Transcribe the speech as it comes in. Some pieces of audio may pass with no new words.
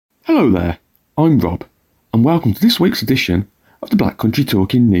Hello there, I'm Rob, and welcome to this week's edition of the Black Country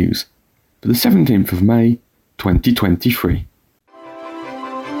Talking News for the 17th of May 2023.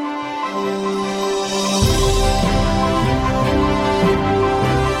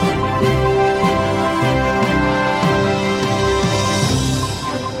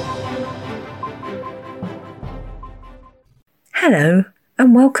 Hello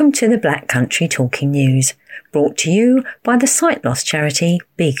and welcome to the Black Country Talking News, brought to you by the sightloss charity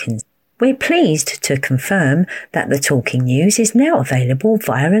Beacons. We're pleased to confirm that the Talking News is now available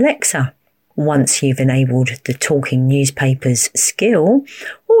via Alexa. Once you've enabled the Talking Newspapers skill,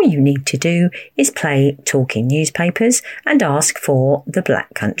 all you need to do is play Talking Newspapers and ask for the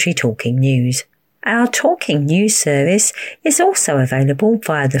Black Country Talking News. Our Talking News service is also available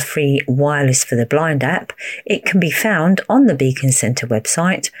via the free Wireless for the Blind app. It can be found on the Beacon Centre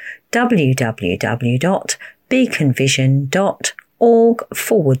website,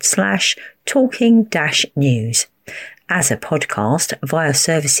 www.beaconvision.org/talking-news, as a podcast via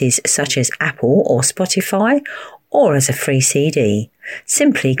services such as Apple or Spotify, or as a free CD.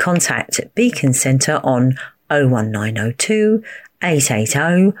 Simply contact Beacon Centre on 01902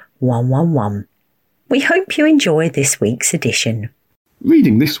 880 111. We hope you enjoy this week's edition.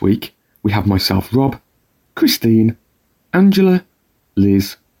 Reading this week, we have myself, Rob, Christine, Angela,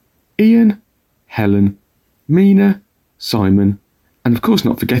 Liz, Ian, Helen, Mina, Simon, and of course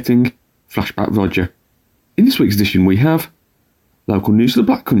not forgetting Flashback Roger. In this week's edition we have local news of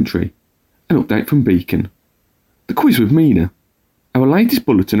the Black Country, an update from Beacon, the quiz with Mina, our latest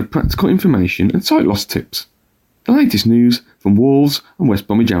bulletin of practical information and sight loss tips, the latest news from Wolves and West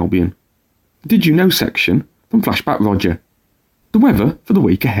Bromwich Albion, Did You Know section from Flashback Roger, the weather for the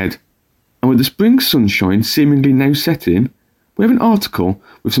week ahead, and with the spring sunshine seemingly now set in, we have an article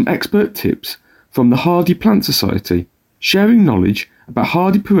with some expert tips from the Hardy Plant Society, sharing knowledge about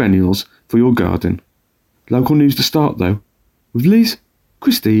hardy perennials for your garden. Local news to start though, with Liz,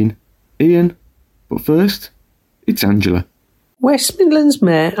 Christine, Ian, but first, it's Angela. West Midlands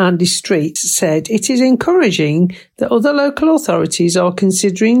Mayor Andy Street said it is encouraging that other local authorities are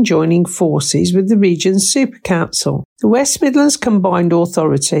considering joining forces with the region's Super Council. The West Midlands Combined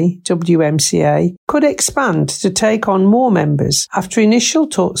Authority, WMCA, could expand to take on more members after initial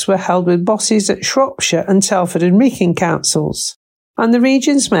talks were held with bosses at Shropshire and Telford and Wrekin councils. And the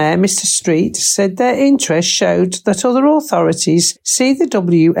region's mayor, Mr Street, said their interest showed that other authorities see the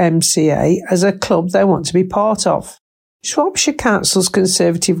WMCA as a club they want to be part of. Shropshire Council's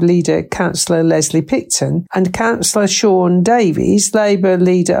Conservative leader, Councillor Leslie Picton, and Councillor Sean Davies, Labour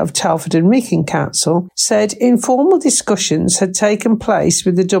leader of Telford and Wrekin Council, said informal discussions had taken place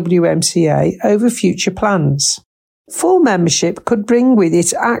with the WMCA over future plans. Full membership could bring with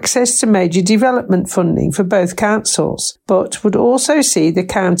it access to major development funding for both councils, but would also see the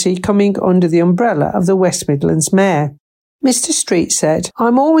county coming under the umbrella of the West Midlands Mayor. Mr Street said,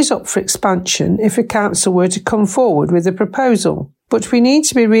 "I'm always up for expansion if a council were to come forward with a proposal, but we need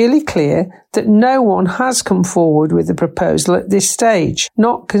to be really clear that no one has come forward with a proposal at this stage,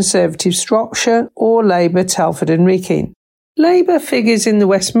 not Conservative Shropshire or Labour Telford and Wrekin." Labour figures in the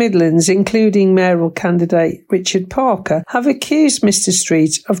West Midlands, including mayoral candidate Richard Parker, have accused Mr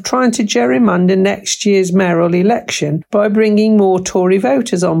Street of trying to gerrymander next year's mayoral election by bringing more Tory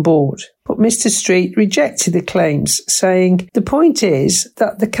voters on board. But Mr Street rejected the claims, saying, "The point is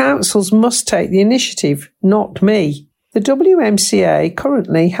that the councils must take the initiative, not me." The WMCA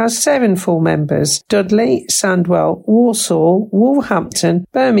currently has 7 full members: Dudley, Sandwell, Walsall, Wolverhampton,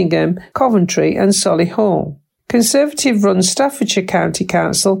 Birmingham, Coventry and Solihull. Conservative-run Staffordshire County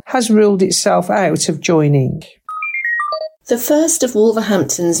Council has ruled itself out of joining. The first of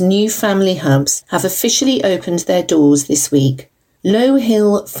Wolverhampton's new family hubs have officially opened their doors this week. Low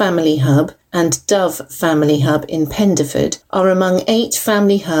Hill Family Hub and Dove Family Hub in Penderford are among 8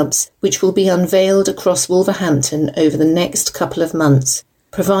 family hubs which will be unveiled across Wolverhampton over the next couple of months,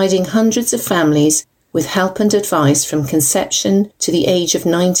 providing hundreds of families with help and advice from conception to the age of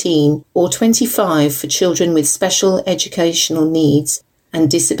 19 or 25 for children with special educational needs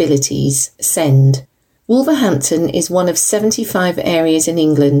and disabilities, SEND. Wolverhampton is one of 75 areas in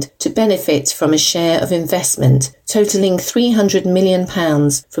England to benefit from a share of investment totalling £300 million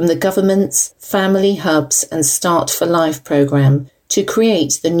from the government's Family Hubs and Start for Life programme to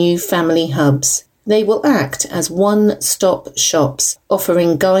create the new family hubs. They will act as one-stop shops,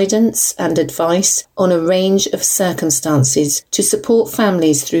 offering guidance and advice on a range of circumstances to support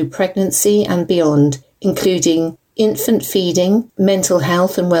families through pregnancy and beyond, including infant feeding, mental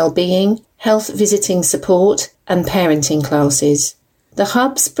health and well-being, health visiting support and parenting classes. The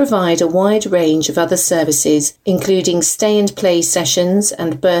hubs provide a wide range of other services, including stay and play sessions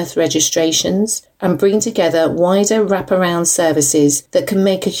and birth registrations, and bring together wider wraparound services that can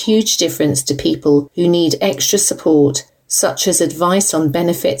make a huge difference to people who need extra support, such as advice on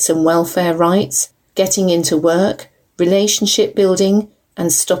benefits and welfare rights, getting into work, relationship building,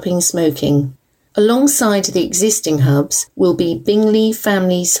 and stopping smoking. Alongside the existing hubs will be Bingley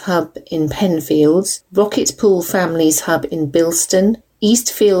Families Hub in Penfields, Rocket Pool Families Hub in Bilston,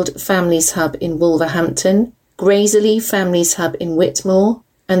 Eastfield Families Hub in Wolverhampton, Graiseley Families Hub in Whitmore,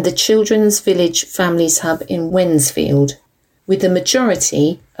 and the Children's Village Families Hub in Wensfield, with the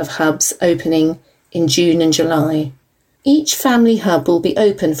majority of hubs opening in June and July. Each family hub will be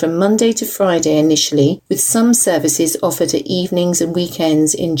open from Monday to Friday initially, with some services offered at evenings and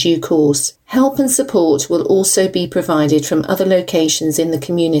weekends in due course. Help and support will also be provided from other locations in the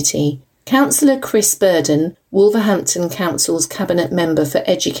community. Councillor Chris Burden, Wolverhampton Council's Cabinet Member for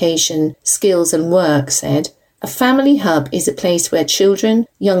Education, Skills and Work, said, "A family hub is a place where children,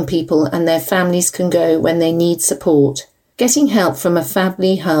 young people and their families can go when they need support. Getting help from a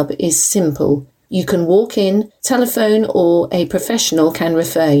family hub is simple. You can walk in, telephone, or a professional can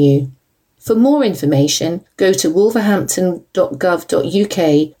refer you." For more information, go to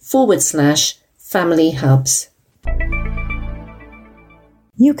wolverhampton.gov.uk/family hubs.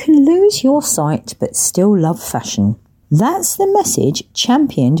 You can lose your sight but still love fashion. That's the message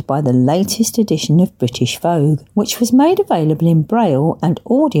championed by the latest edition of British Vogue, which was made available in Braille and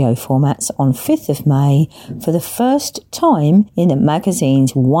audio formats on 5th of May for the first time in the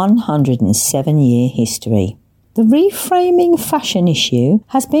magazine's 107-year history. The reframing fashion issue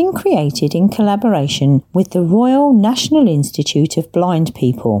has been created in collaboration with the Royal National Institute of Blind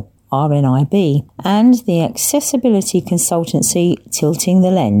People, RNIB, and the accessibility consultancy Tilting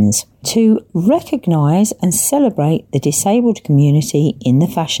the Lens, to recognise and celebrate the disabled community in the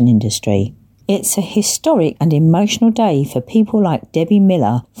fashion industry. It's a historic and emotional day for people like Debbie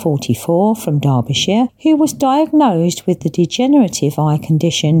Miller, 44, from Derbyshire, who was diagnosed with the degenerative eye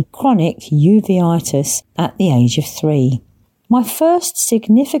condition chronic uveitis at the age of 3. My first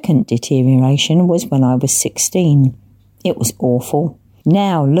significant deterioration was when I was 16. It was awful.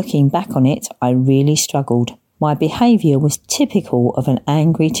 Now, looking back on it, I really struggled. My behaviour was typical of an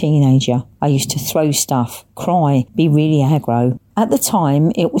angry teenager. I used to throw stuff, cry, be really aggro. At the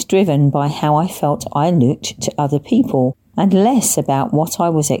time, it was driven by how I felt I looked to other people, and less about what I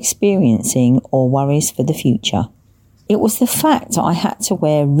was experiencing or worries for the future. It was the fact I had to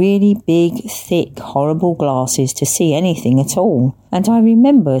wear really big, thick, horrible glasses to see anything at all. And I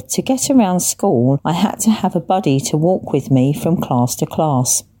remember to get around school, I had to have a buddy to walk with me from class to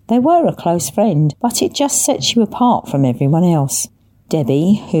class. They were a close friend, but it just sets you apart from everyone else.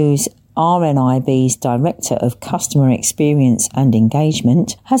 Debbie, who's RNIB's Director of Customer Experience and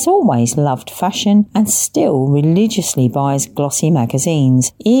Engagement, has always loved fashion and still religiously buys glossy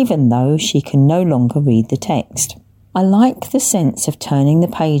magazines, even though she can no longer read the text. "I like the sense of turning the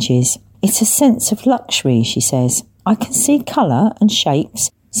pages. It's a sense of luxury," she says. "I can see colour and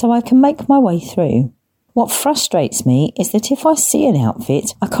shapes, so I can make my way through. What frustrates me is that if I see an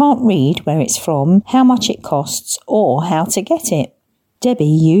outfit, I can't read where it's from, how much it costs, or how to get it." Debbie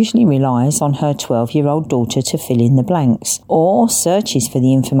usually relies on her 12-year-old daughter to fill in the blanks, or searches for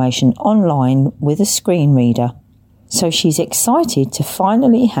the information online with a screen reader. So she's excited to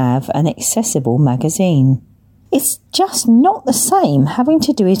finally have an accessible magazine. It's just not the same having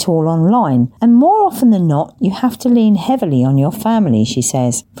to do it all online, and more often than not, you have to lean heavily on your family, she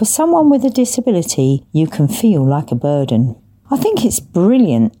says. For someone with a disability, you can feel like a burden. I think it's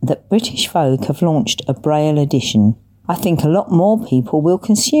brilliant that British Vogue have launched a Braille edition. I think a lot more people will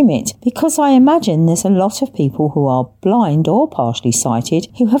consume it, because I imagine there's a lot of people who are blind or partially sighted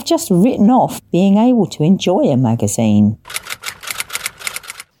who have just written off being able to enjoy a magazine.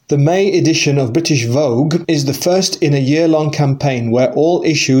 The May edition of British Vogue is the first in a year-long campaign where all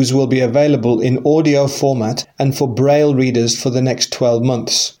issues will be available in audio format and for Braille readers for the next 12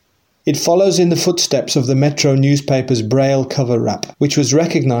 months. It follows in the footsteps of the Metro newspaper's Braille cover wrap, which was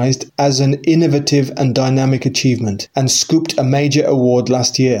recognised as an innovative and dynamic achievement and scooped a major award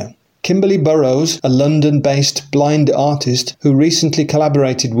last year. Kimberly Burrows, a London-based blind artist who recently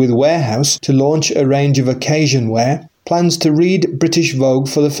collaborated with Warehouse to launch a range of occasion wear, plans to read British Vogue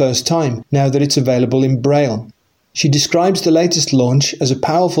for the first time, now that it's available in Braille. She describes the latest launch as a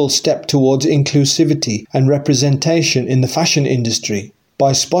powerful step towards inclusivity and representation in the fashion industry.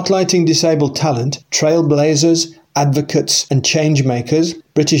 By spotlighting disabled talent, trailblazers, advocates and changemakers,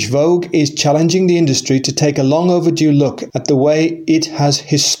 British Vogue is challenging the industry to take a long overdue look at the way it has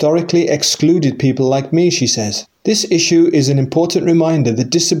historically excluded people like me, she says. This issue is an important reminder that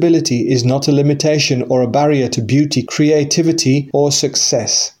disability is not a limitation or a barrier to beauty, creativity, or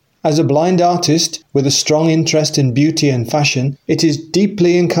success. As a blind artist with a strong interest in beauty and fashion, it is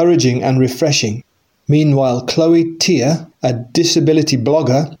deeply encouraging and refreshing. Meanwhile, Chloe Tia, a disability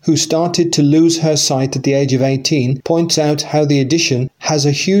blogger who started to lose her sight at the age of 18, points out how the edition has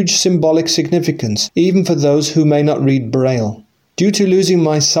a huge symbolic significance, even for those who may not read Braille. Due to losing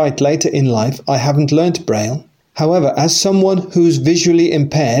my sight later in life, I haven't learnt Braille. However, as someone who's visually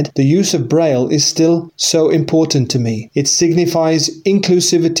impaired, the use of Braille is still so important to me. It signifies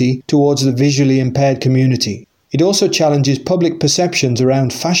inclusivity towards the visually impaired community. It also challenges public perceptions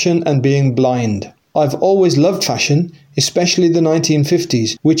around fashion and being blind. I've always loved fashion, especially the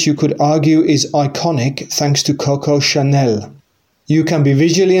 1950s, which you could argue is iconic thanks to Coco Chanel. You can be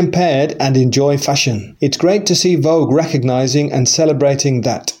visually impaired and enjoy fashion. It's great to see Vogue recognising and celebrating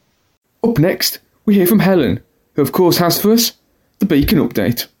that. Up next, we hear from Helen, who of course has for us the Beacon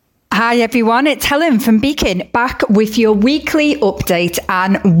Update. Hi everyone, it's Helen from Beacon, back with your weekly update,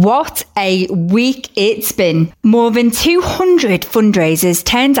 and what a week it's been. More than 200 fundraisers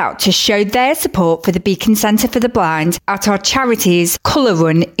turned out to show their support for the Beacon Centre for the Blind at our charity's Colour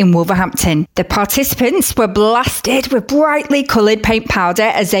Run in Wolverhampton. The participants were blasted with brightly coloured paint powder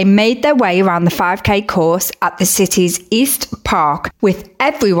as they made their way around the 5k course at the city's East Park, with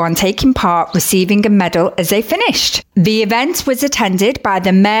everyone taking part receiving a medal as they finished. The event was attended by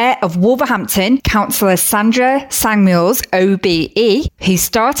the Mayor of Wolverhampton, Councillor Sandra Samuels, OBE, who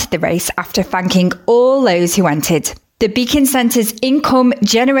started the race after thanking all those who entered. The Beacon Centre's Income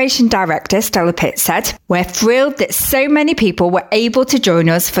Generation Director, Stella Pitt, said, "We're thrilled that so many people were able to join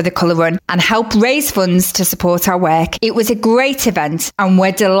us for the Colour Run and help raise funds to support our work. It was a great event and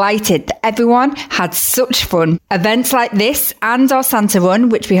we're delighted that everyone had such fun. Events like this and our Santa Run,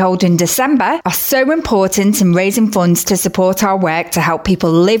 which we hold in December, are so important in raising funds to support our work to help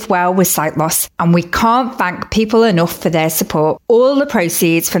people live well with sight loss, and we can't thank people enough for their support. All the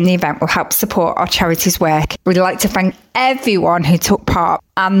proceeds from the event will help support our charity's work. We'd like to thank everyone who took part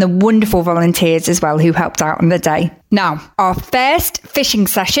and the wonderful volunteers as well who helped out on the day." Now, our first fishing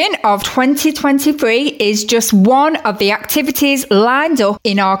session of 2023 is just one of the activities lined up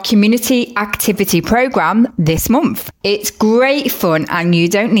in our community activity programme this month. It's great fun and you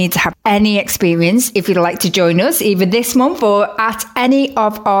don't need to have any experience if you'd like to join us either this month or at any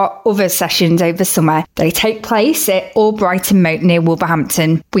of our other sessions over summer. They take place at Albrighton Moat near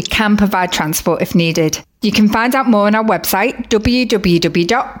Wolverhampton. We can provide transport if needed. You can find out more on our website,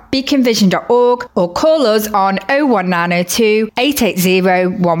 www.beaconvision.org, or call us on 01902 880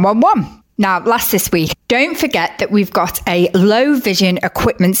 111. Now, last this week, don't forget that we've got a low vision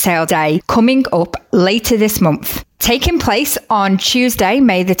equipment sale day coming up later this month. Taking place on Tuesday,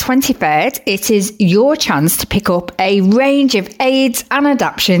 May the 23rd, it is your chance to pick up a range of aids and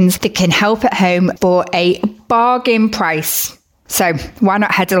adaptations that can help at home for a bargain price. So why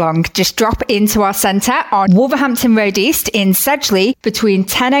not head along? Just drop into our centre on Wolverhampton Road East in Sedgley between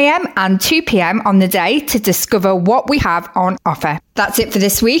 10 a.m. and 2 p.m. on the day to discover what we have on offer. That's it for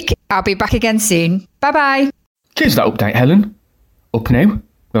this week. I'll be back again soon. Bye-bye. Cheers for that update, Helen. Up now,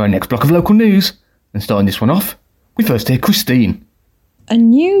 we're our next block of local news. And starting this one off, we first hear Christine. A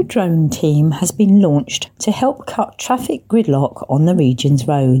new drone team has been launched to help cut traffic gridlock on the region's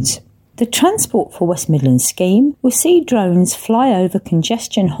roads. The Transport for West Midlands scheme will see drones fly over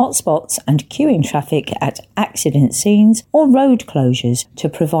congestion hotspots and queuing traffic at accident scenes or road closures to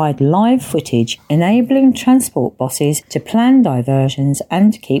provide live footage, enabling transport bosses to plan diversions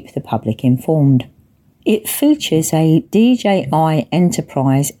and keep the public informed. It features a DJI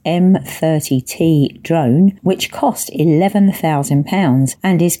Enterprise M30T drone, which cost £11,000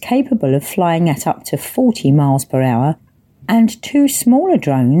 and is capable of flying at up to 40 miles per hour, and two smaller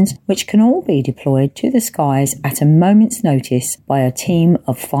drones which can all be deployed to the skies at a moment's notice by a team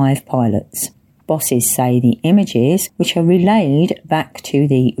of 5 pilots. Bosses say the images, which are relayed back to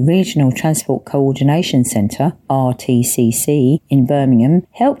the Regional Transport Coordination Centre, RTCC, in Birmingham,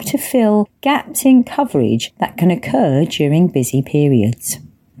 help to fill gaps in coverage that can occur during busy periods.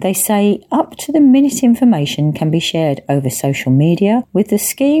 They say up-to-the-minute information can be shared over social media, with the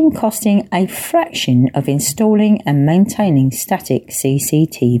scheme costing a fraction of installing and maintaining static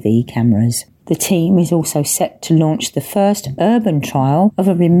CCTV cameras. The team is also set to launch the first urban trial of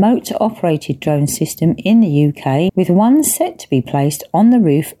a remote-operated drone system in the UK, with one set to be placed on the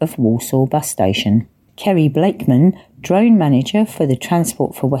roof of Walsall bus station. Kerry Blakeman, drone manager for the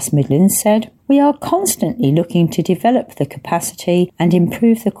Transport for West Midlands, said, "We are constantly looking to develop the capacity and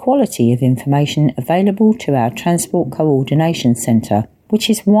improve the quality of information available to our Transport Coordination Centre, which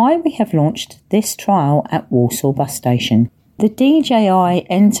is why we have launched this trial at Walsall Bus Station." The DJI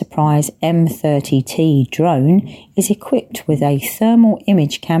Enterprise M30T drone is equipped with a thermal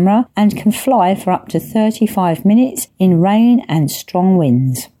image camera and can fly for up to 35 minutes in rain and strong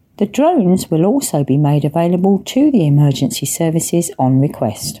winds. The drones will also be made available to the emergency services on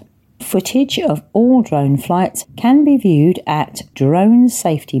request. Footage of all drone flights can be viewed at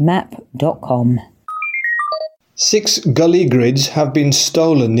dronesafetymap.com. 6 gully grids have been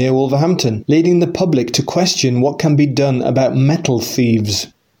stolen near Wolverhampton, leading the public to question what can be done about metal thieves.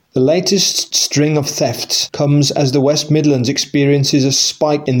 The latest string of thefts comes as the West Midlands experiences a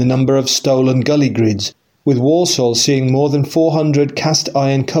spike in the number of stolen gully grids, with Walsall seeing more than 400 cast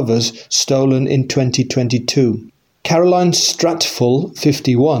iron covers stolen in 2022. Caroline Stratfull,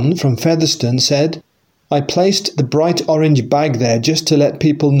 51, from Featherstone said, "I placed the bright orange bag there just to let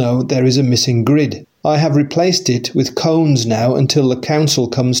people know there is a missing grid. I have replaced it with cones now until the council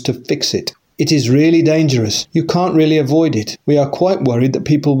comes to fix it. It is really dangerous. You can't really avoid it. We are quite worried that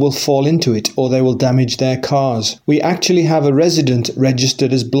people will fall into it or they will damage their cars. We actually have a resident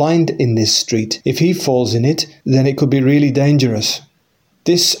registered as blind in this street. If he falls in it, then it could be really dangerous."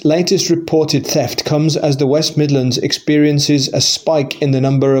 This latest reported theft comes as the West Midlands experiences a spike in the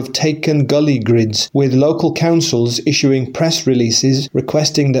number of taken gully grids, with local councils issuing press releases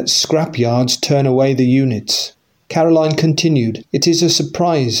requesting that scrapyards turn away the units. Caroline continued, "It is a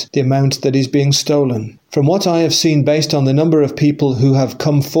surprise, the amount that is being stolen. From what I have seen based on the number of people who have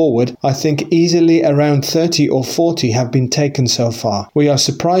come forward, I think easily around 30 or 40 have been taken so far. We are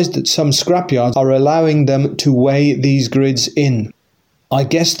surprised that some scrapyards are allowing them to weigh these grids in. I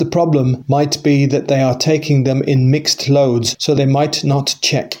guess the problem might be that they are taking them in mixed loads, so they might not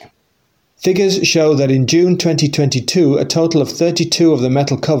check." Figures show that in June 2022, a total of 32 of the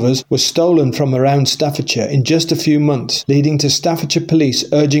metal covers were stolen from around Staffordshire in just a few months, leading to Staffordshire police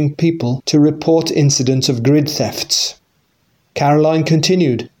urging people to report incidents of grid thefts. Caroline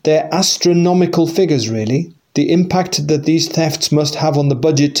continued, "They're astronomical figures, really. The impact that these thefts must have on the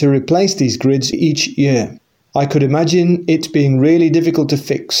budget to replace these grids each year. I could imagine it being really difficult to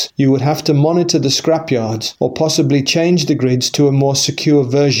fix. You would have to monitor the scrapyards or possibly change the grids to a more secure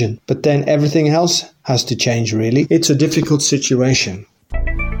version. But then everything else has to change, really. It's a difficult situation."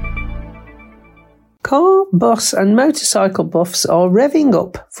 Car, bus and motorcycle buffs are revving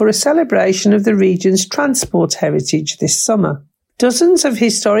up for a celebration of the region's transport heritage this summer. Dozens of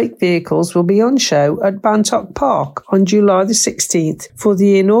historic vehicles will be on show at Bantock Park on July the 16th for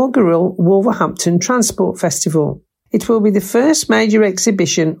the inaugural Wolverhampton Transport Festival. It will be the first major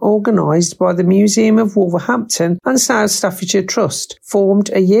exhibition organised by the Museum of Wolverhampton and South Staffordshire Trust, formed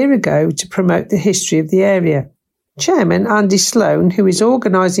a year ago to promote the history of the area. Chairman Andy Sloan, who is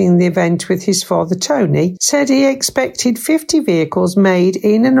organising the event with his father Tony, said he expected 50 vehicles made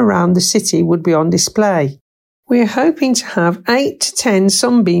in and around the city would be on display. "We're hoping to have 8 to 10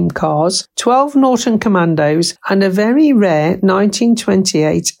 Sunbeam cars, 12 Norton Commandos and a very rare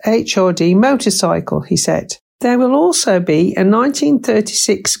 1928 HRD motorcycle," he said. There will also be a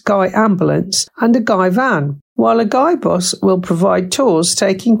 1936 Guy ambulance and a Guy van, while a Guy bus will provide tours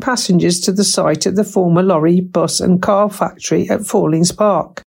taking passengers to the site of the former lorry, bus and car factory at Fallings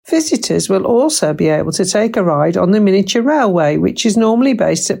Park. Visitors will also be able to take a ride on the miniature railway, which is normally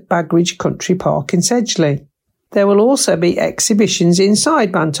based at Bagridge Country Park in Sedgley. There will also be exhibitions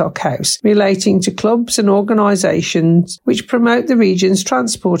inside Bantock House relating to clubs and organisations which promote the region's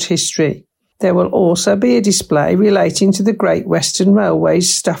transport history. There will also be a display relating to the Great Western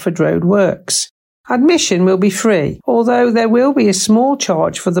Railway's Stafford Road works. Admission will be free, although there will be a small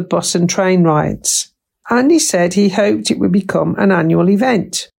charge for the bus and train rides. Andy said he hoped it would become an annual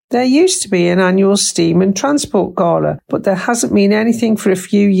event. There used to be an annual Steam and Transport Gala, but there hasn't been anything for a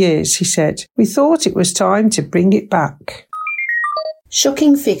few years, he said. We thought it was time to bring it back.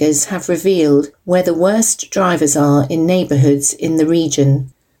 Shocking figures have revealed where the worst drivers are in neighbourhoods in the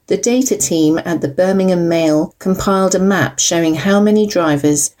region. The data team at the Birmingham Mail compiled a map showing how many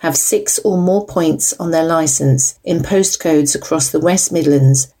drivers have 6 or more points on their licence in postcodes across the West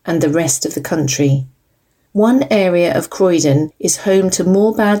Midlands and the rest of the country. One area of Croydon is home to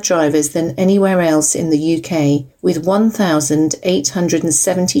more bad drivers than anywhere else in the UK, with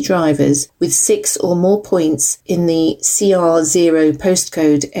 1,870 drivers with 6 or more points in the CR0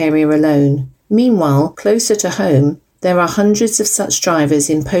 postcode area alone. Meanwhile, closer to home, there are hundreds of such drivers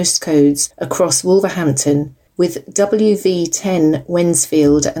in postcodes across Wolverhampton, with WV10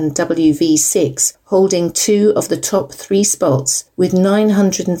 Wensfield and WV6 holding 2 of the top 3 spots, with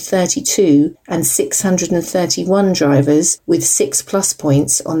 932 and 631 drivers with 6+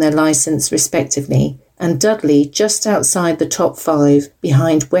 points on their licence respectively, and Dudley just outside the top 5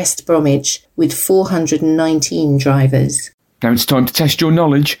 behind West Bromwich with 419 drivers. Now it's time to test your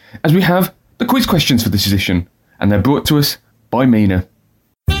knowledge, as we have the quiz questions for this edition, and they're brought to us by Mina.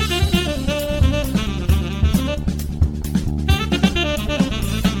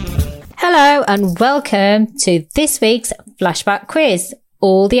 Hello and welcome to this week's Flashback Quiz.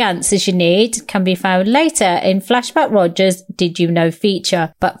 All the answers you need can be found later in Flashback Roger's Did You Know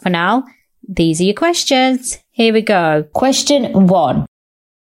feature. But for now, these are your questions. Here we go. Question 1.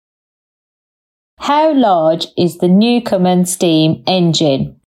 How large is the Newcomen steam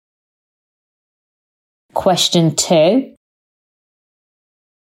engine? Question 2.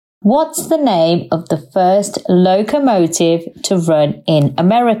 What's the name of the first locomotive to run in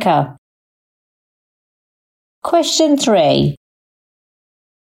America? Question 3.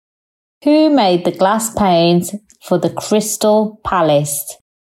 Who made the glass panes for the Crystal Palace?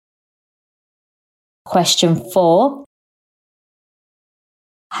 Question 4.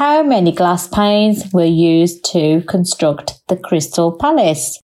 How many glass panes were used to construct the Crystal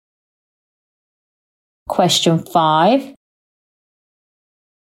Palace? Question 5.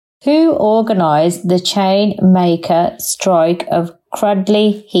 Who organised the chain maker strike of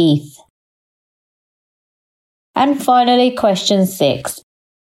Cradley Heath? And finally, question 6.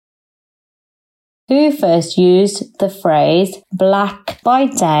 Who first used the phrase black by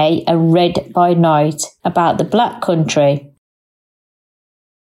day and red by night about the Black Country?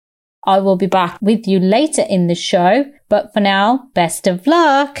 I will be back with you later in the show, but for now, best of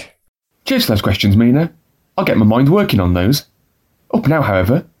luck. Cheers for those questions, Mina. I'll get my mind working on those. Up now,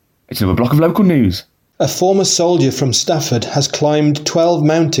 however, it's another block of local news. A former soldier from Stafford has climbed 12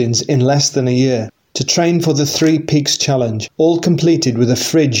 mountains in less than a year to train for the 3 Peaks Challenge, all completed with a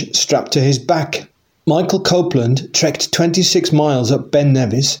fridge strapped to his back. Michael Copeland trekked 26 miles up Ben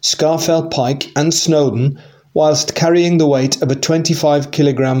Nevis, Scarfell Pike and Snowdon whilst carrying the weight of a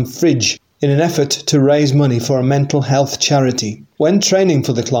 25-kilogram fridge in an effort to raise money for a mental health charity. When training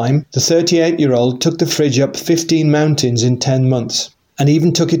for the climb, the 38-year-old took the fridge up 15 mountains in 10 months and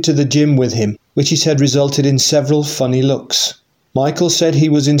even took it to the gym with him, which he said resulted in several funny looks. Michael said he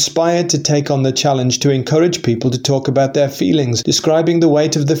was inspired to take on the challenge to encourage people to talk about their feelings, describing the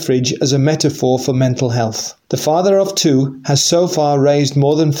weight of the fridge as a metaphor for mental health. The father of 2 has so far raised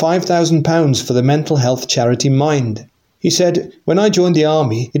more than £5,000 for the mental health charity Mind. He said, "When I joined the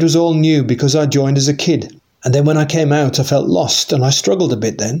army, it was all new because I joined as a kid. And then when I came out, I felt lost and I struggled a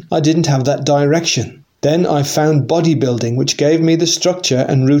bit then. I didn't have that direction. Then I found bodybuilding, which gave me the structure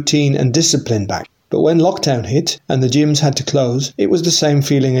and routine and discipline back. But when lockdown hit and the gyms had to close, it was the same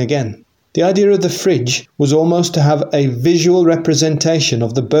feeling again." The idea of the fridge was almost to have a visual representation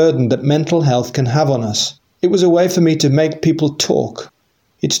of the burden that mental health can have on us. It was a way for me to make people talk.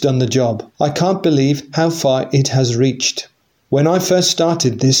 It's done the job. I can't believe how far it has reached. When I first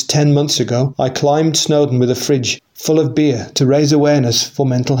started this 10 months ago, I climbed Snowdon with a fridge full of beer to raise awareness for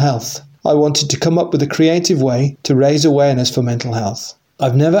mental health. I wanted to come up with a creative way to raise awareness for mental health.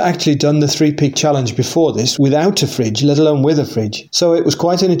 I've never actually done the 3 Peak Challenge before this without a fridge, let alone with a fridge, so it was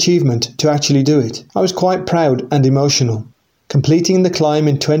quite an achievement to actually do it. I was quite proud and emotional. Completing the climb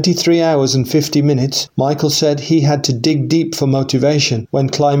in 23 hours and 50 minutes, Michael said he had to dig deep for motivation when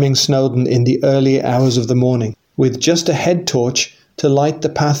climbing Snowdon in the early hours of the morning, with just a head torch to light the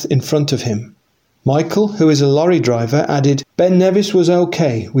path in front of him. Michael, who is a lorry driver, added, "Ben Nevis was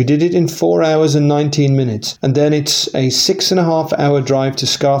okay. We did it in 4 hours and 19 minutes, and then it's a 6.5-hour drive to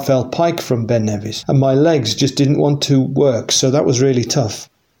Scarfell Pike from Ben Nevis, and my legs just didn't want to work, so that was really tough.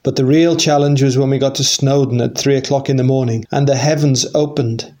 But the real challenge was when we got to Snowdon at 3 o'clock in the morning, and the heavens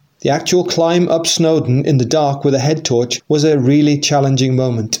opened. The actual climb up Snowdon in the dark with a head torch was a really challenging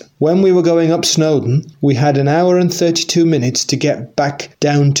moment. When we were going up Snowdon, we had 1 hour and 32 minutes to get back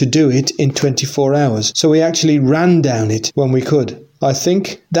down to do it in 24 hours, so we actually ran down it when we could. I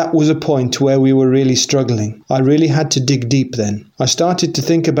think that was a point where we were really struggling. I really had to dig deep then. I started to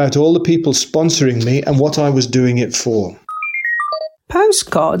think about all the people sponsoring me and what I was doing it for."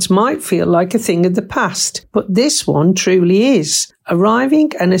 Postcards might feel like a thing of the past, but this one truly is,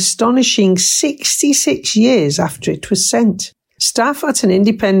 arriving an astonishing 66 years after it was sent. Staff at an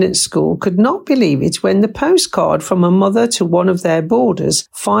independent school could not believe it when the postcard from a mother to one of their boarders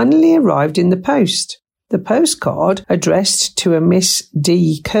finally arrived in the post. The postcard, addressed to a Miss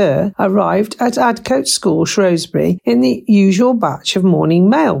D. Kerr, arrived at Adcote School, Shrewsbury, in the usual batch of morning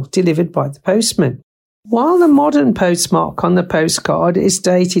mail delivered by the postman. While the modern postmark on the postcard is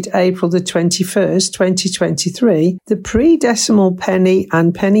dated April the 21st, 2023, the pre-decimal penny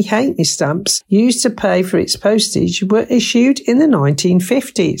and penny halfpenny stamps used to pay for its postage were issued in the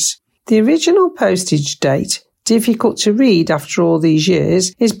 1950s. The original postage date, difficult to read after all these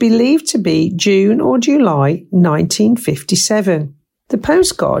years, is believed to be June or July 1957. The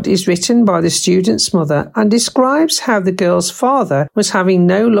postcard is written by the student's mother and describes how the girl's father was having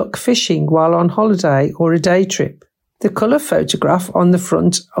no luck fishing while on holiday or a day trip. The colour photograph on the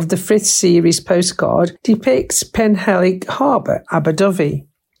front of the 5th series postcard depicts Penhelig Harbour, Abu Dhabi.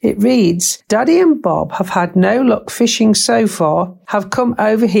 It reads, "Daddy and Bob have had no luck fishing so far, have come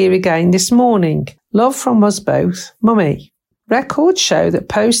over here again this morning. Love from us both, Mummy." Records show that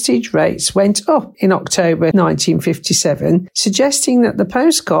postage rates went up in October 1957, suggesting that the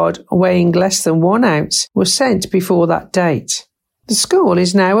postcard weighing less than 1 ounce was sent before that date. The school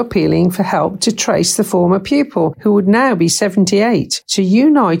is now appealing for help to trace the former pupil, who would now be 78, to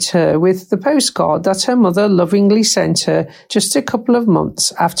unite her with the postcard that her mother lovingly sent her just a couple of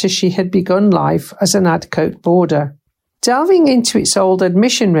months after she had begun life as an Adcote boarder. Delving into its old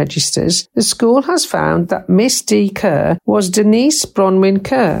admission registers, the school has found that Miss D. Kerr was Denise Bronwyn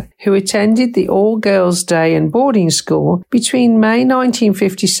Kerr, who attended the all-girls day and boarding school between May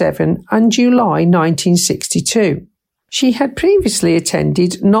 1957 and July 1962. She had previously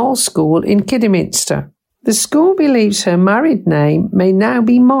attended Knoll School in Kidderminster. The school believes her married name may now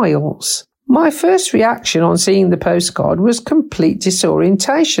be Miles. "My first reaction on seeing the postcard was complete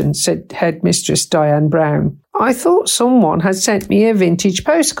disorientation," said Headmistress Diane Brown. "I thought someone had sent me a vintage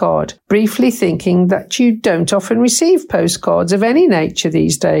postcard, briefly thinking that you don't often receive postcards of any nature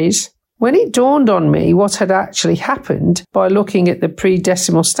these days. When it dawned on me what had actually happened by looking at the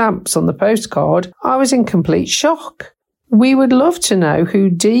pre-decimal stamps on the postcard, I was in complete shock. We would love to know who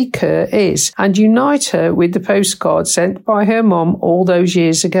D. Kerr is and unite her with the postcard sent by her mum all those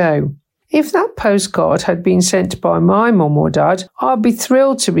years ago. If that postcard had been sent by my mum or dad, I'd be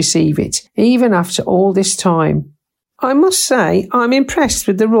thrilled to receive it, even after all this time. I must say, I'm impressed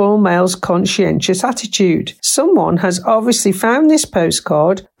with the Royal Mail's conscientious attitude. Someone has obviously found this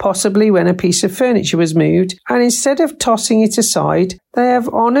postcard, possibly when a piece of furniture was moved, and instead of tossing it aside, they have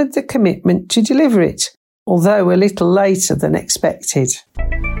honoured the commitment to deliver it, although a little later than expected."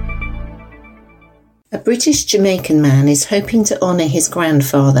 A British Jamaican man is hoping to honour his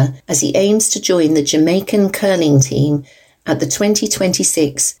grandfather as he aims to join the Jamaican curling team at the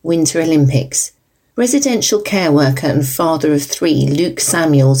 2026 Winter Olympics. Residential care worker and father of 3, Luke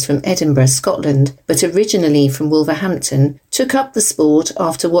Samuels from Edinburgh, Scotland, but originally from Wolverhampton, took up the sport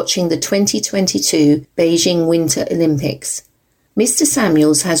after watching the 2022 Beijing Winter Olympics. Mr.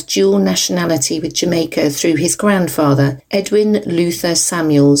 Samuels has dual nationality with Jamaica through his grandfather, Edwin Luther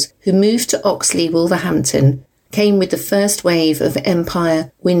Samuels, who moved to Oxley, Wolverhampton, came with the first wave of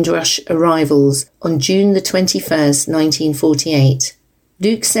Empire Windrush arrivals on June the 21st, 1948.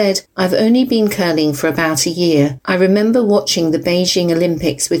 Luke said, "I've only been curling for about a year. I remember watching the Beijing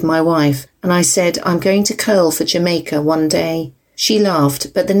Olympics with my wife, and I said, I'm going to curl for Jamaica one day. She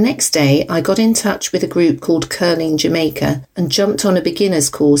laughed, but the next day I got in touch with a group called Curling Jamaica and jumped on a beginner's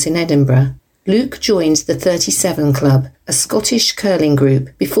course in Edinburgh. Luke joined the 37 Club, a Scottish curling group,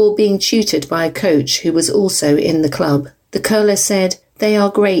 before being tutored by a coach who was also in the club. The curler said, "They are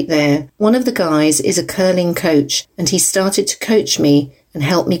great there. One of the guys is a curling coach, and he started to coach me and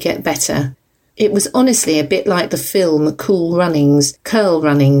help me get better." It was honestly a bit like the film Cool Runnings, Curl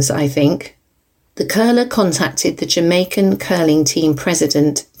Runnings, I think. The curler contacted the Jamaican curling team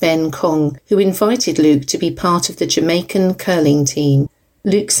president, Ben Kong, who invited Luke to be part of the Jamaican curling team.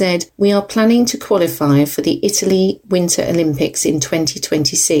 Luke said, "We are planning to qualify for the Italy Winter Olympics in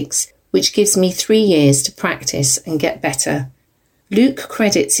 2026, which gives me 3 years to practice and get better." Luke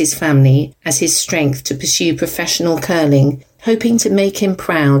credits his family as his strength to pursue professional curling, hoping to make him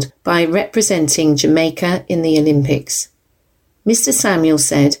proud by representing Jamaica in the Olympics. Mr. Samuel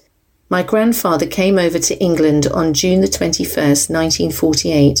said, "My grandfather came over to England on June the 21st,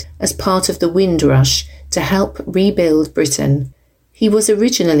 1948, as part of the Windrush to help rebuild Britain. He was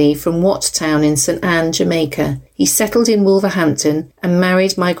originally from Wat Town in St Anne, Jamaica. He settled in Wolverhampton and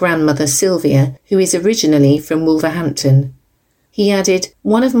married my grandmother Sylvia, who is originally from Wolverhampton." He added,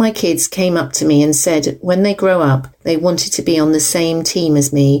 "One of my kids came up to me and said when they grow up they wanted to be on the same team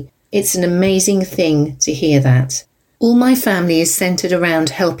as me. It's an amazing thing to hear that. All my family is centred around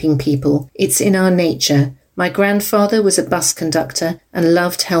helping people. It's in our nature. My grandfather was a bus conductor and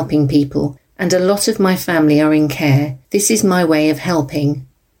loved helping people, and a lot of my family are in care. This is my way of helping."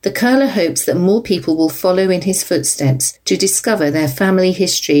 The curler hopes that more people will follow in his footsteps to discover their family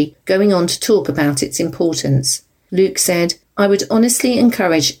history, going on to talk about its importance. Luke said, "I would honestly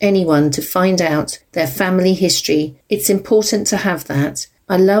encourage anyone to find out their family history. It's important to have that.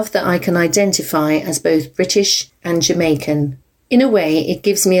 I love that I can identify as both British and Jamaican. In a way, it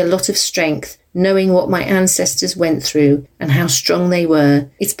gives me a lot of strength, knowing what my ancestors went through and how strong they were.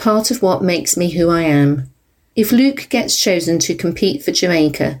 It's part of what makes me who I am." If Luke gets chosen to compete for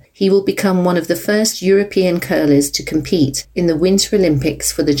Jamaica, he will become one of the first European curlers to compete in the Winter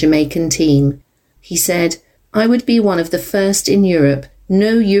Olympics for the Jamaican team. He said, "I would be one of the first in Europe.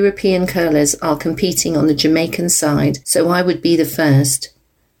 No European curlers are competing on the Jamaican side, so I would be the first.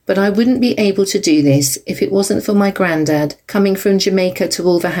 But I wouldn't be able to do this if it wasn't for my granddad coming from Jamaica to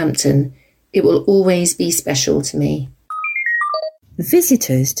Wolverhampton. It will always be special to me."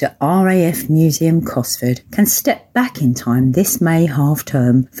 Visitors to RAF Museum Cosford can step back in time this May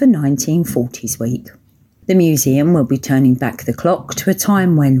half-term for 1940s Week. The museum will be turning back the clock to a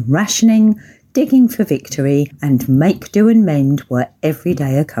time when rationing, digging for victory and make, do and mend were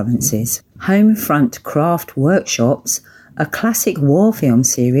everyday occurrences. Home front craft workshops, a classic war film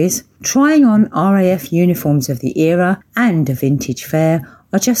series, trying on RAF uniforms of the era and a vintage fair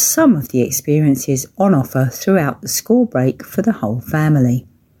are just some of the experiences on offer throughout the school break for the whole family.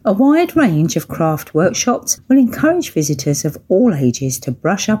 A wide range of craft workshops will encourage visitors of all ages to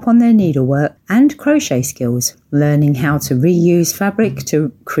brush up on their needlework and crochet skills, learning how to reuse fabric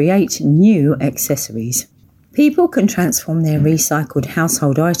to create new accessories. People can transform their recycled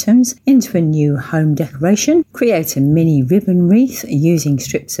household items into a new home decoration, create a mini ribbon wreath using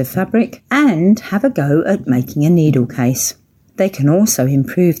strips of fabric, and have a go at making a needle case. They can also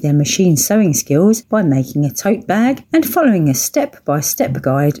improve their machine sewing skills by making a tote bag and following a step-by-step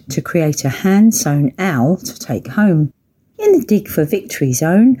guide to create a hand-sewn owl to take home. In the Dig for Victory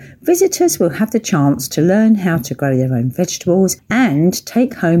zone, visitors will have the chance to learn how to grow their own vegetables and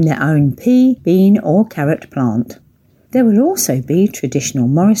take home their own pea, bean or carrot plant. There will also be traditional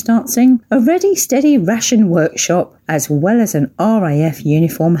Morris dancing, a ready steady ration workshop, as well as an RAF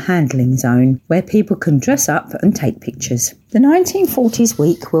uniform handling zone where people can dress up and take pictures. The 1940s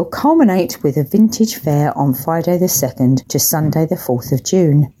week will culminate with a vintage fair on Friday the 2nd to Sunday the 4th of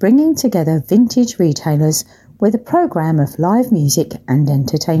June, bringing together vintage retailers with a programme of live music and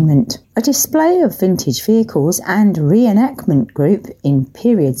entertainment. A display of vintage vehicles and reenactment group in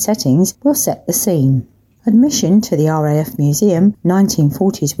period settings will set the scene. Admission to the RAF Museum,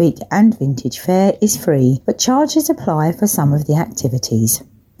 1940s Week and Vintage Fair is free, but charges apply for some of the activities.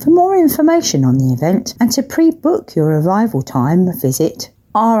 For more information on the event and to pre-book your arrival time, visit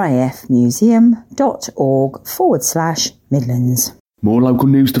rafmuseum.org/Midlands. More local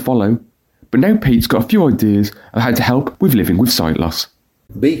news to follow, but now Pete's got a few ideas of how to help with living with sight loss.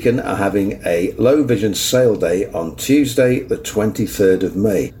 Beacon are having a low vision sale day on Tuesday the 23rd of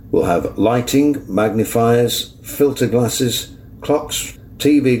May. We'll have lighting, magnifiers, filter glasses, clocks,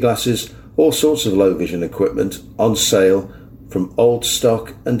 TV glasses, all sorts of low vision equipment on sale from old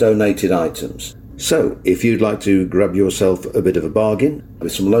stock and donated items. So if you'd like to grab yourself a bit of a bargain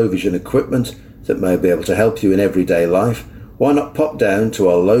with some low vision equipment that may be able to help you in everyday life, why not pop down to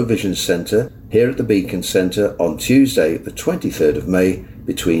our low vision centre here at the Beacon Centre on Tuesday the 23rd of May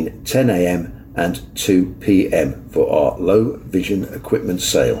between 10 a.m. and 2 p.m. for our low vision equipment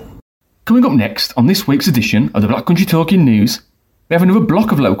sale. Coming up next on this week's edition of the Black Country Talking News, we have another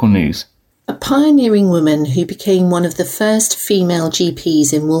block of local news. A pioneering woman who became one of the first female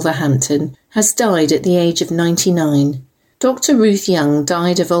GPs in Wolverhampton has died at the age of 99. Dr. Ruth Young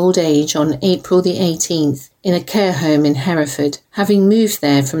died of old age on April the 18th in a care home in Hereford, having moved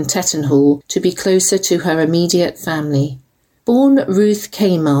there from Tettenhall to be closer to her immediate family. Born Ruth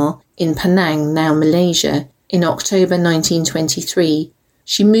Kamar in Penang, now Malaysia, in October 1923,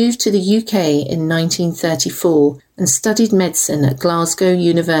 she moved to the UK in 1934 and studied medicine at Glasgow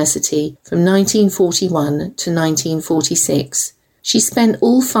University from 1941 to 1946. She spent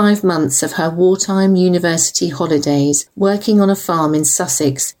all 5 months of her wartime university holidays working on a farm in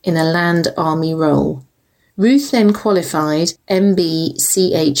Sussex in a land army role. Ruth then qualified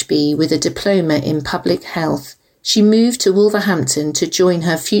MB-CHB with a diploma in public health. She moved to Wolverhampton to join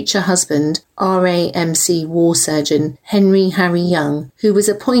her future husband, RAMC war surgeon Henry Harry Young, who was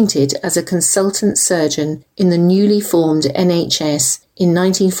appointed as a consultant surgeon in the newly formed NHS in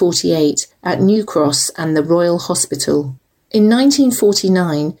 1948 at New Cross and the Royal Hospital. In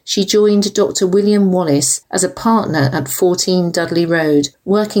 1949, she joined Dr. William Wallace as a partner at 14 Dudley Road,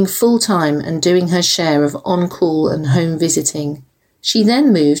 working full-time and doing her share of on-call and home visiting. She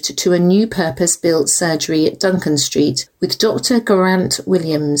then moved to a new purpose-built surgery at Duncan Street with Dr. Geraint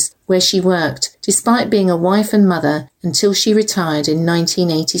Williams, where she worked, despite being a wife and mother, until she retired in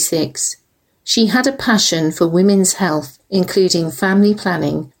 1986. She had a passion for women's health, including family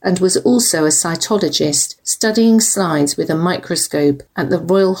planning, and was also a cytologist, studying slides with a microscope at the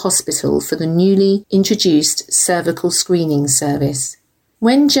Royal Hospital for the newly introduced cervical screening service.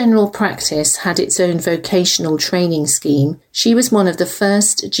 When general practice had its own vocational training scheme, she was one of the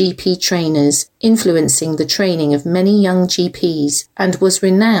first GP trainers, influencing the training of many young GPs, and was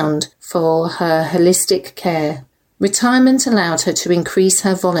renowned for her holistic care. Retirement allowed her to increase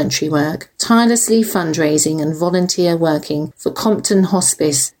her voluntary work, tirelessly fundraising and volunteer working for Compton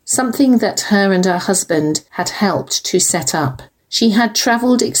Hospice, something that her and her husband had helped to set up. She had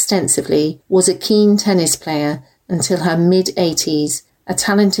travelled extensively, was a keen tennis player until her mid-80s, a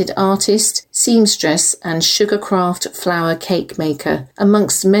talented artist, seamstress and sugarcraft flour cake maker,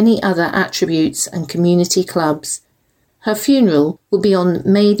 amongst many other attributes and community clubs. Her funeral will be on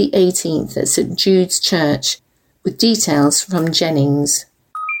May the 18th at St Jude's Church, with details from Jennings.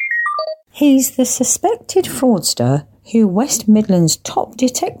 He's the suspected fraudster who West Midlands top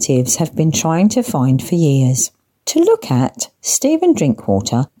detectives have been trying to find for years. To look at, Stephen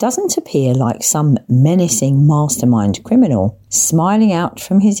Drinkwater doesn't appear like some menacing mastermind criminal, smiling out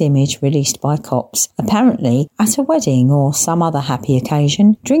from his image released by cops, apparently at a wedding or some other happy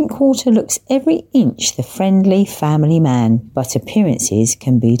occasion. Drinkwater looks every inch the friendly family man, but appearances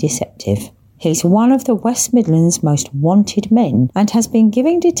can be deceptive. He's one of the West Midlands' most wanted men and has been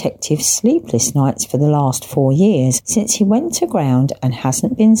giving detectives sleepless nights for the last 4 years since he went to ground and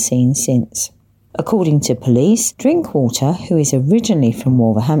hasn't been seen since. According to police, Drinkwater, who is originally from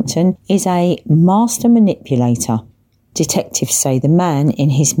Wolverhampton, is a master manipulator. Detectives say the man in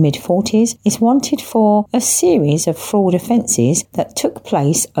his mid-40s is wanted for a series of fraud offences that took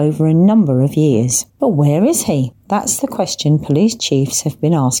place over a number of years. But where is he? That's the question police chiefs have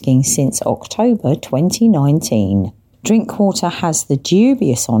been asking since October 2019. Drinkwater has the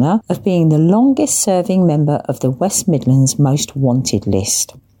dubious honour of being the longest-serving member of the West Midlands Most Wanted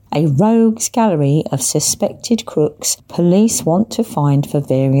list. A rogues gallery of suspected crooks police want to find for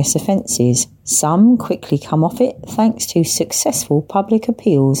various offences. Some quickly come off it thanks to successful public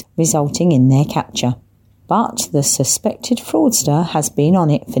appeals resulting in their capture. But the suspected fraudster has been on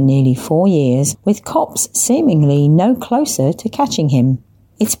it for nearly 4 years, with cops seemingly no closer to catching him.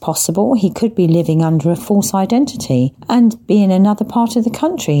 It's possible he could be living under a false identity and be in another part of the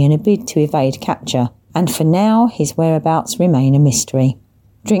country in a bid to evade capture, and for now his whereabouts remain a mystery.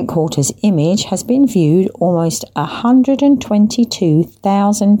 Drinkwater's image has been viewed almost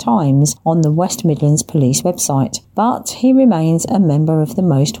 122,000 times on the West Midlands Police website, but he remains a member of the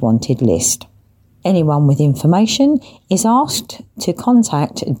Most Wanted list. Anyone with information is asked to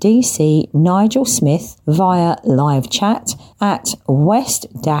contact DC Nigel Smith via live chat at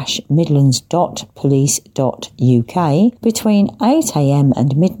west-midlands.police.uk between 8 AM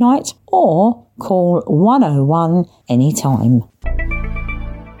and midnight, or call 101 anytime.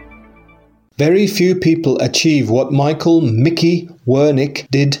 Very few people achieve what Michael Mickey Wernick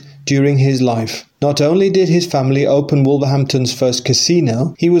did during his life. Not only did his family open Wolverhampton's first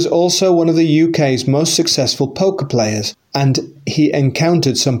casino, he was also one of the UK's most successful poker players, and he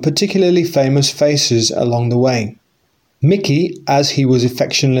encountered some particularly famous faces along the way. Mickey, as he was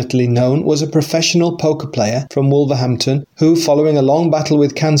affectionately known, was a professional poker player from Wolverhampton who, following a long battle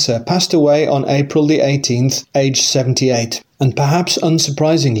with cancer, passed away on April the 18th, aged 78. And perhaps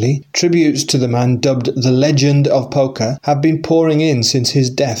unsurprisingly, tributes to the man dubbed the Legend of Poker have been pouring in since his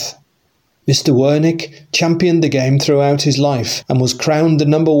death. Mr. Wernick championed the game throughout his life and was crowned the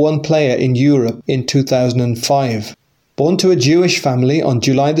 #1 player in Europe in 2005. Born to a Jewish family on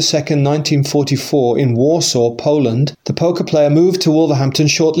July 2nd, 1944 in Warsaw, Poland, the poker player moved to Wolverhampton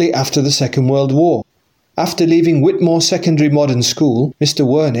shortly after the Second World War. After leaving Whitmore Secondary Modern School, Mr.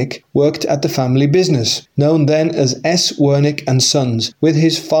 Wernick worked at the family business, known then as S. Wernick and Sons, with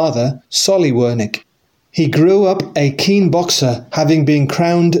his father, Solly Wernick. He grew up a keen boxer, having been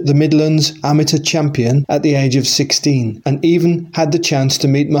crowned the Midlands Amateur Champion at the age of 16, and even had the chance to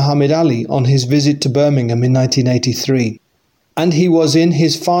meet Muhammad Ali on his visit to Birmingham in 1983. And he was in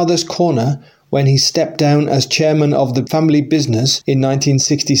his father's corner when he stepped down as chairman of the family business in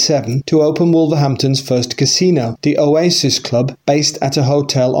 1967 to open Wolverhampton's first casino, the Oasis Club, based at a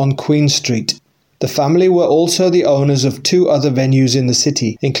hotel on Queen Street. The family were also the owners of 2 other venues in the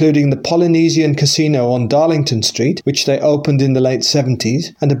city, including the Polynesian Casino on Darlington Street, which they opened in the late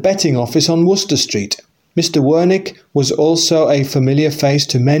 70s, and a betting office on Worcester Street. Mr. Wernick was also a familiar face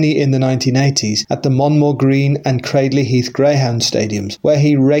to many in the 1980s at the Monmore Green and Cradley Heath Greyhound stadiums, where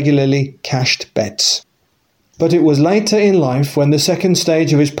he regularly cashed bets. But it was later in life, when the second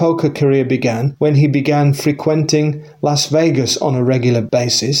stage of his poker career began, when he began frequenting Las Vegas on a regular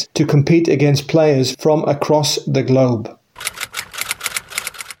basis to compete against players from across the globe.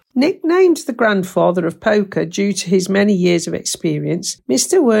 Nicknamed the grandfather of poker due to his many years of experience,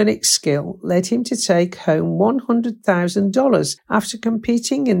 Mr. Wernick's skill led him to take home $100,000 after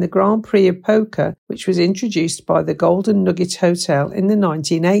competing in the Grand Prix of Poker, which was introduced by the Golden Nugget Hotel in the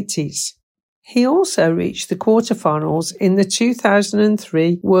 1980s. He also reached the quarterfinals in the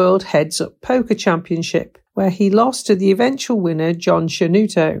 2003 World Heads Up Poker Championship, where he lost to the eventual winner John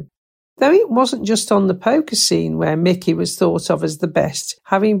Shanuto. Though it wasn't just on the poker scene where Mickey was thought of as the best,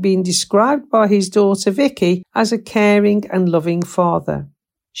 having been described by his daughter Vicky as a caring and loving father.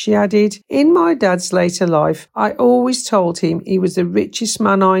 She added, "In my dad's later life, I always told him he was the richest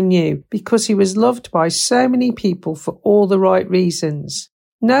man I knew because he was loved by so many people for all the right reasons.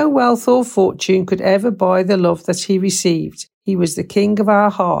 No wealth or fortune could ever buy the love that he received. He was the king of our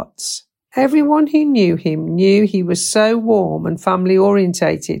hearts. Everyone who knew him knew he was so warm and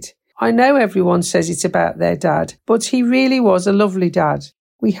family-orientated. I know everyone says it about their dad, but he really was a lovely dad.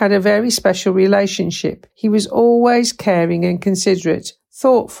 We had a very special relationship. He was always caring and considerate,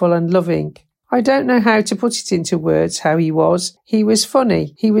 thoughtful and loving. I don't know how to put it into words how he was. He was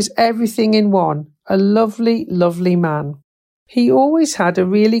funny. He was everything in one. A lovely, lovely man. He always had a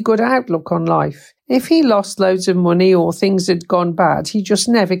really good outlook on life. If he lost loads of money or things had gone bad, he just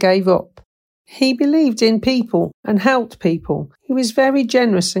never gave up. He believed in people and helped people. He was very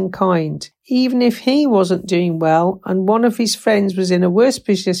generous and kind. Even if he wasn't doing well and one of his friends was in a worse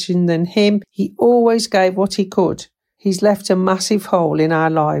position than him, he always gave what he could. He's left a massive hole in our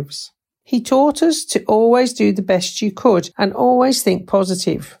lives. He taught us to always do the best you could and always think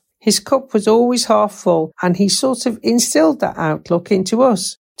positive. His cup was always half full, and he sort of instilled that outlook into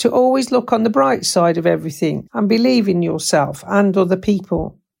us, to always look on the bright side of everything and believe in yourself and other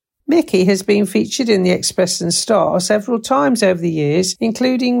people. Mickey has been featured in the Express and Star several times over the years,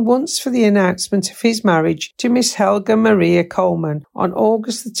 including once for the announcement of his marriage to Miss Helga Maria Coleman on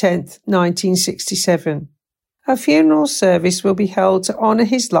August the 10th, 1967. A funeral service will be held to honour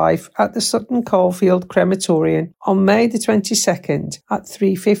his life at the Sutton Coldfield Crematorium on May the 22nd at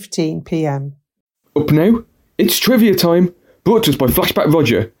 3:15 p.m. Up now, it's trivia time, brought to us by Flashback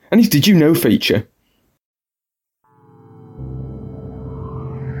Roger and his Did You Know feature.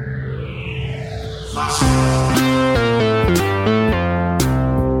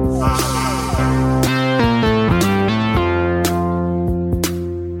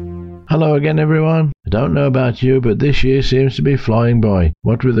 Hello again, everyone. I don't know about you, but this year seems to be flying by.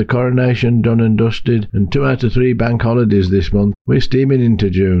 What with the coronation done and dusted and 2 out of 3 bank holidays this month, we're steaming into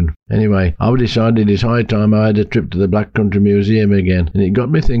June. Anyway, I've decided it's high time I had a trip to the Black Country Museum again, and it got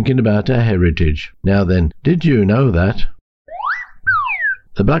me thinking about our heritage. Now then, did you know that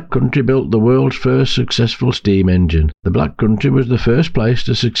the Black Country built the world's first successful steam engine? The Black Country was the first place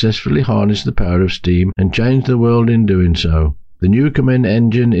to successfully harness the power of steam and change the world in doing so. The Newcomen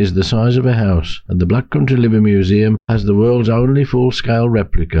engine is the size of a house, and the Black Country Liver Museum has the world's only full-scale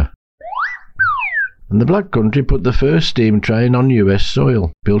replica. And the Black Country put the first steam train on US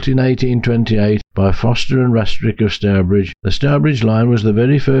soil. Built in 1828 by Foster and Rastrick of Stourbridge, the Stourbridge line was the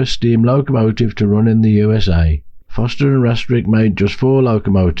very first steam locomotive to run in the USA. Foster and Rastrick made just 4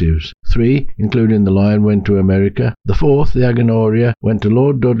 locomotives. 3, including the Lion, went to America. The 4th, the Agenoria, went to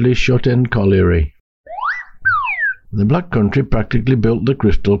Lord Dudley's Shut End Colliery. The Black Country practically built the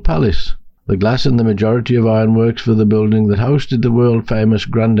Crystal Palace. The glass and the majority of ironworks for the building that hosted the world-famous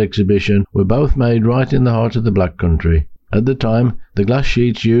Grand Exhibition were both made right in the heart of the Black Country. At the time, the glass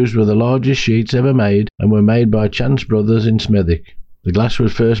sheets used were the largest sheets ever made and were made by Chance Brothers in Smethwick. The glass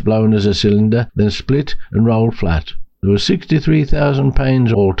was first blown as a cylinder, then split and rolled flat. There were 63,000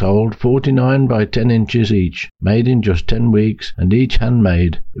 panes all told, 49 by 10 inches each, made in just 10 weeks, and each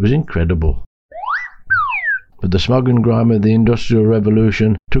handmade. It was incredible. But the smog and grime of the Industrial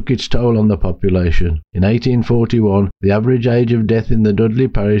Revolution took its toll on the population. In 1841, the average age of death in the Dudley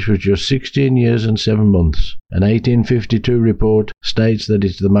parish was just 16 years and 7 months. An 1852 report states that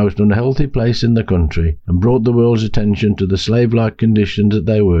it's the most unhealthy place in the country, and brought the world's attention to the slave-like conditions that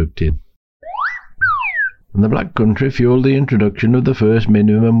they worked in. And the Black Country fuelled the introduction of the first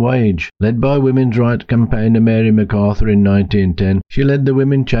minimum wage. Led by women's rights campaigner Mary MacArthur in 1910, she led the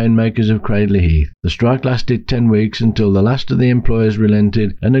women chainmakers of Cradley Heath. The strike lasted 10 weeks until the last of the employers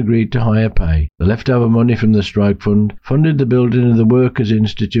relented and agreed to higher pay. The leftover money from the strike fund funded the building of the Workers'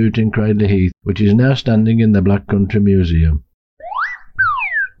 Institute in Cradley Heath, which is now standing in the Black Country Museum.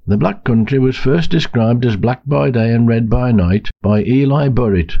 The Black Country was first described as black by day and red by night by Eli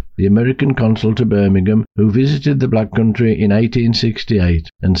Burritt, the American consul to Birmingham, who visited the Black Country in 1868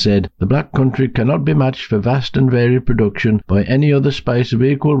 and said, "The Black Country cannot be matched for vast and varied production by any other space of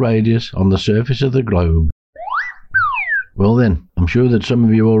equal radius on the surface of the globe." Well then, I'm sure that some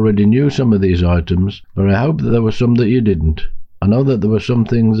of you already knew some of these items, but I hope that there were some that you didn't. I know that there were some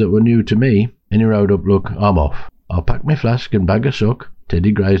things that were new to me. Any road up, look, I'm off. I'll pack my flask and bag of suck,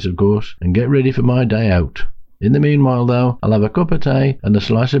 Teddy Gray's of course, and get ready for my day out. In the meanwhile though, I'll have a cup of tea and a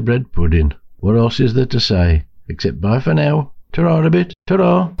slice of bread pudding. What else is there to say? Except bye for now. Ta-ra a bit.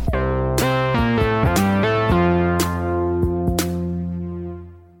 Ta-ra!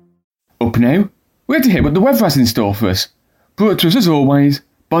 Up now, we're to hear what the weather has in store for us. Brought to us as always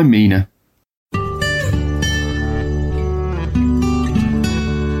by Mina.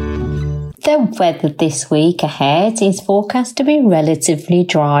 The weather this week ahead is forecast to be relatively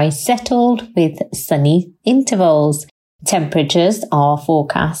dry, settled with sunny intervals. Temperatures are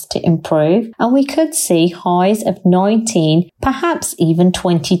forecast to improve and we could see highs of 19, perhaps even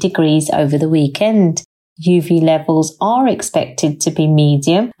 20 degrees over the weekend. UV levels are expected to be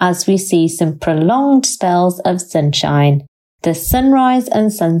medium as we see some prolonged spells of sunshine. The sunrise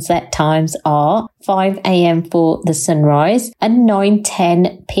and sunset times are 5 a.m. for the sunrise and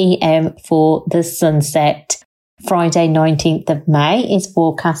 9:10 p.m. for the sunset. Friday 19th of May is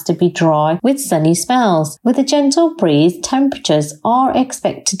forecast to be dry with sunny spells. With a gentle breeze, temperatures are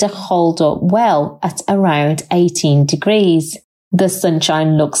expected to hold up well at around 18 degrees. The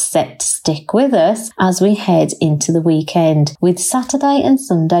sunshine looks set to stick with us as we head into the weekend, with Saturday and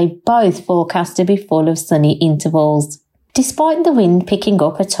Sunday both forecast to be full of sunny intervals. Despite the wind picking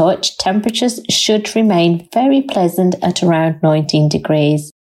up a touch, temperatures should remain very pleasant at around 19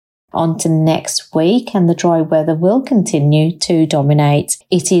 degrees. On to next week and the dry weather will continue to dominate.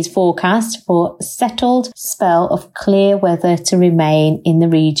 It is forecast for a settled spell of clear weather to remain in the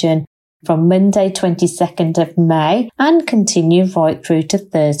region from Monday 22nd of May and continue right through to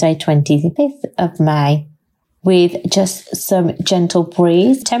Thursday 25th of May. With just some gentle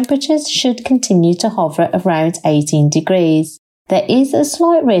breeze, temperatures should continue to hover around 18 degrees. There is a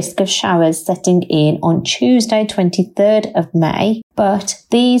slight risk of showers setting in on Tuesday 23rd of May, but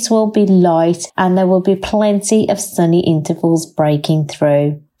these will be light and there will be plenty of sunny intervals breaking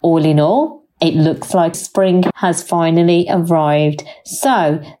through. All in all, it looks like spring has finally arrived.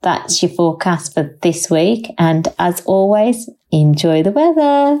 So that's your forecast for this week and as always, enjoy the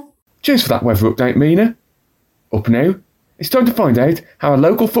weather. Cheers for that weather update, Mina. Up now, it's time to find out how our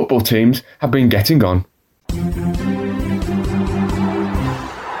local football teams have been getting on.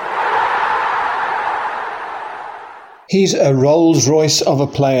 He's a Rolls Royce of a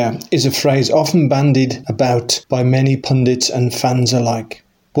player is a phrase often bandied about by many pundits and fans alike.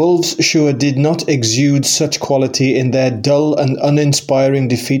 Wolves sure did not exude such quality in their dull and uninspiring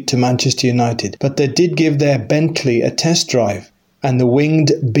defeat to Manchester United, but they did give their Bentley a test drive. And the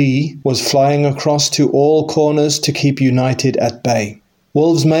winged bee was flying across to all corners to keep United at bay.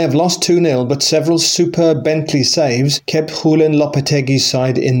 Wolves may have lost 2-0, but several superb Bentley saves kept Julen Lopetegui's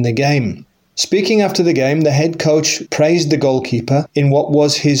side in the game. Speaking after the game, the head coach praised the goalkeeper in what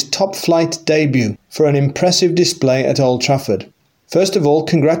was his top-flight debut for an impressive display at Old Trafford. First of all,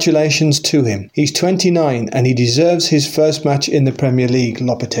 congratulations to him. He's 29 and he deserves his first match in the Premier League,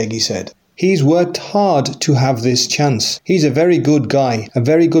 Lopetegui said. He's worked hard to have this chance. He's a very good guy, a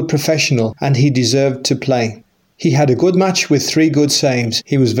very good professional, and he deserved to play. He had a good match with 3 good saves.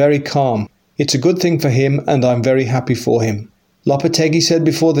 He was very calm. It's a good thing for him and I'm very happy for him. Lopetegui said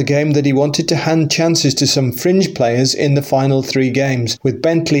before the game that he wanted to hand chances to some fringe players in the final 3 games, with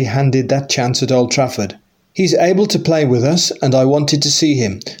Bentley handed that chance at Old Trafford. He's able to play with us and I wanted to see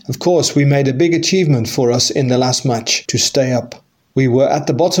him. Of course, we made a big achievement for us in the last match to stay up. We were at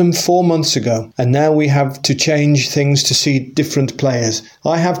the bottom 4 months ago and now we have to change things to see different players.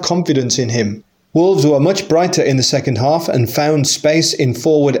 I have confidence in him. Wolves were much brighter in the second half and found space in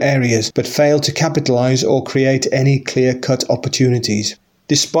forward areas but failed to capitalise or create any clear-cut opportunities.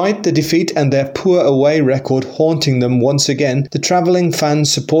 Despite the defeat and their poor away record haunting them once again, the travelling fans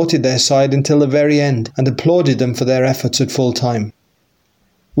supported their side until the very end and applauded them for their efforts at full time.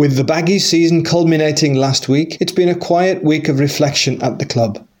 With the Baggies season culminating last week, it's been a quiet week of reflection at the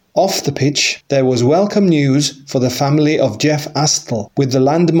club. Off the pitch, there was welcome news for the family of Jeff Astle, with the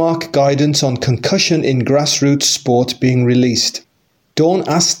landmark guidance on concussion in grassroots sport being released. Dawn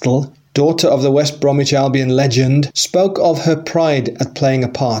Astle, daughter of the West Bromwich Albion legend, spoke of her pride at playing a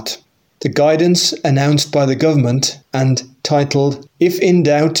part. The guidance announced by the government and titled "If in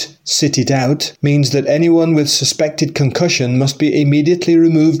doubt, sit it out" means that anyone with suspected concussion must be immediately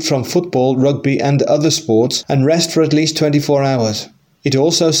removed from football, rugby and other sports and rest for at least 24 hours. It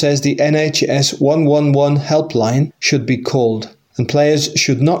also says the NHS 111 helpline should be called, and players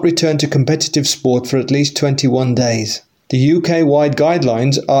should not return to competitive sport for at least 21 days. The UK-wide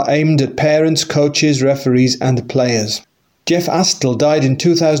guidelines are aimed at parents, coaches, referees and players. Jeff Astle died in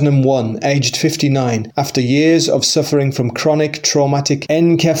 2001, aged 59, after years of suffering from chronic traumatic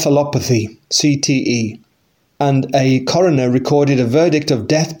encephalopathy, CTE, and a coroner recorded a verdict of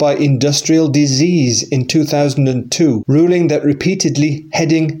death by industrial disease in 2002, ruling that repeatedly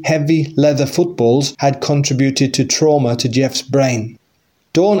heading heavy leather footballs had contributed to trauma to Jeff's brain.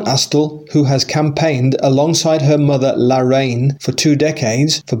 Dawn Astle, who has campaigned alongside her mother Lorraine for 2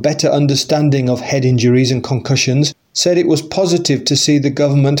 decades for better understanding of head injuries and concussions, said it was positive to see the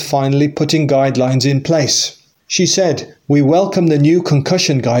government finally putting guidelines in place. She said, "We welcome the new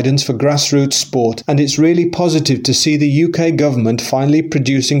concussion guidance for grassroots sport, and it's really positive to see the UK government finally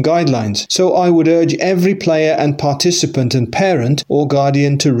producing guidelines. So I would urge every player and participant and parent or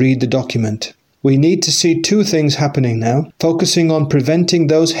guardian to read the document. We need to see 2 things happening now, focusing on preventing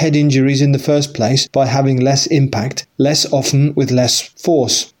those head injuries in the first place by having less impact, less often with less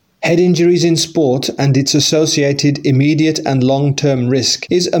force. Head injuries in sport and its associated immediate and long-term risk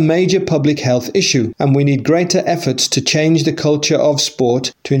is a major public health issue, and we need greater efforts to change the culture of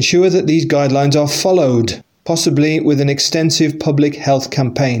sport to ensure that these guidelines are followed, possibly with an extensive public health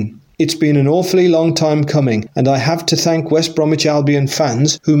campaign. It's been an awfully long time coming, and I have to thank West Bromwich Albion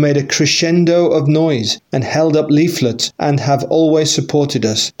fans who made a crescendo of noise and held up leaflets and have always supported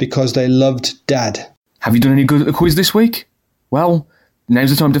us because they loved Dad." Have you done any good at the quiz this week? Well,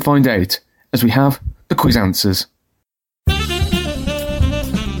 now's the time to find out, as we have the quiz answers.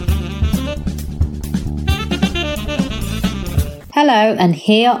 Hello, and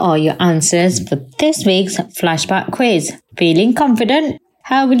here are your answers for this week's flashback quiz. Feeling confident?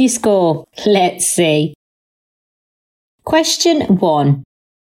 How will you score? Let's see. Question 1.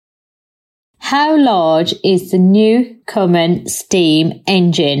 How large is the new Cummins steam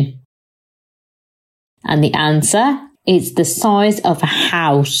engine? And the answer is the size of a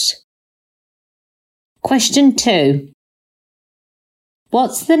house. Question 2.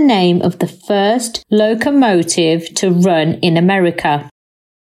 What's the name of the first locomotive to run in America?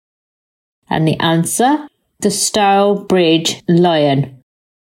 And the answer, the Stourbridge Lion.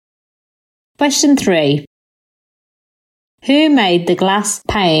 Question 3. Who made the glass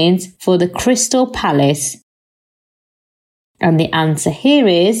panes for the Crystal Palace? And the answer here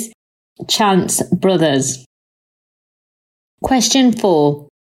is Chance Brothers. Question 4.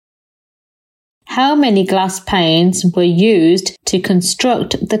 How many glass panes were used to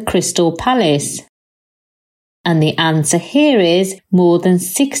construct the Crystal Palace? And the answer here is more than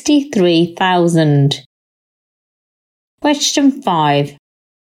 63,000. Question 5.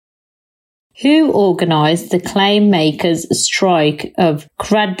 Who organised the claim makers' strike of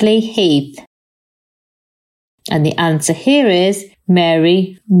Cradley Heath? And the answer here is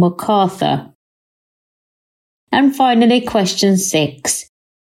Mary MacArthur. And finally, question 6.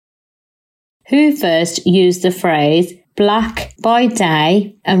 Who first used the phrase black by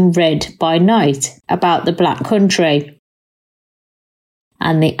day and red by night about the Black Country?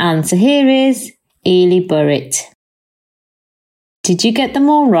 And the answer here is Ely Burritt. Did you get them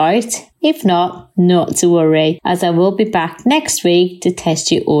all right? If not to worry, as I will be back next week to test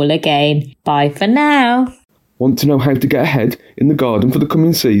you all again. Bye for now. Want to know how to get ahead in the garden for the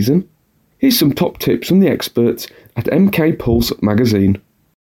coming season? Here's some top tips from the experts at MK Pulse magazine.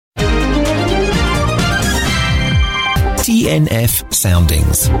 DNF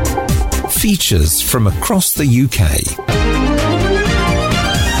Soundings. Features from across the UK.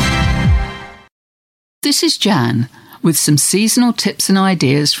 This is Jan, with some seasonal tips and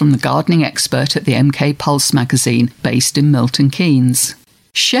ideas from the gardening expert at the MK Pulse magazine based in Milton Keynes.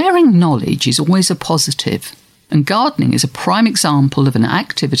 Sharing knowledge is always a positive, and gardening is a prime example of an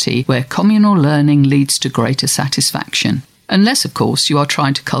activity where communal learning leads to greater satisfaction, unless of course you are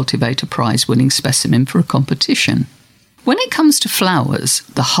trying to cultivate a prize-winning specimen for a competition. When it comes to flowers,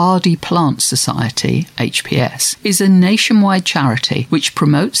 the Hardy Plant Society, HPS, is a nationwide charity which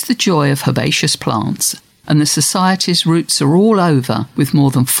promotes the joy of herbaceous plants and the Society's roots are all over, with more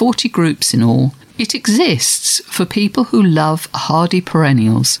than 40 groups in all. It exists for people who love hardy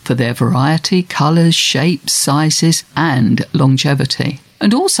perennials for their variety, colours, shapes, sizes and longevity,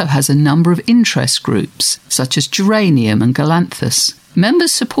 and also has a number of interest groups, such as geranium and galanthus.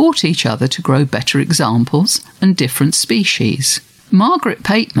 Members support each other to grow better examples and different species. Margaret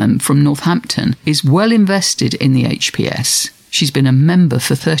Pateman from Northampton is well invested in the HPS. She's been a member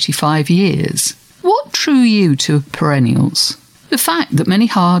for 35 years. What drew you to perennials? The fact that many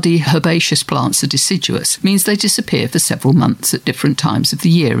hardy herbaceous plants are deciduous means they disappear for several months at different times of the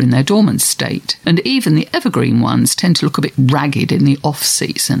year in their dormant state, and even the evergreen ones tend to look a bit ragged in the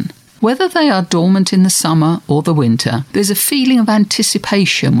off-season. Whether they are dormant in the summer or the winter, there's a feeling of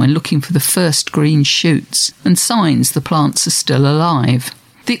anticipation when looking for the first green shoots and signs the plants are still alive.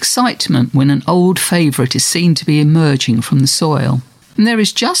 The excitement when an old favourite is seen to be emerging from the soil. And there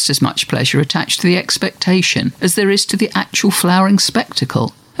is just as much pleasure attached to the expectation as there is to the actual flowering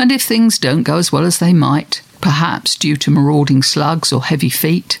spectacle. And if things don't go as well as they might, perhaps due to marauding slugs or heavy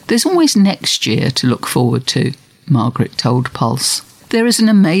feet, there's always next year to look forward to, Margaret told Pulse. There is an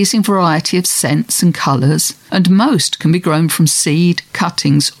amazing variety of scents and colours, and most can be grown from seed,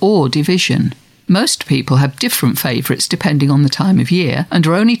 cuttings or division. Most people have different favourites depending on the time of year and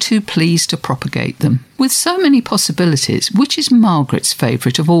are only too pleased to propagate them. With so many possibilities, which is Margaret's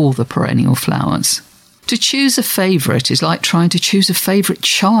favourite of all the perennial flowers? To choose a favourite is like trying to choose a favourite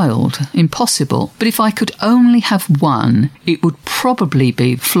child. Impossible. But if I could only have one, it would probably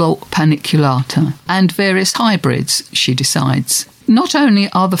be Flor paniculata and various hybrids, she decides. Not only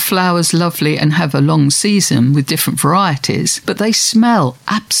are the flowers lovely and have a long season with different varieties, but they smell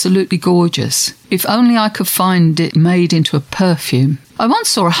absolutely gorgeous. If only I could find it made into a perfume. I once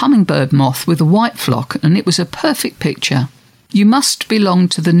saw a hummingbird moth with a white flock, and it was a perfect picture. You must belong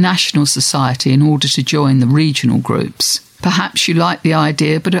to the National Society in order to join the regional groups. Perhaps you like the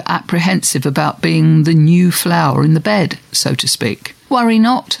idea but are apprehensive about being the new flower in the bed, so to speak. Worry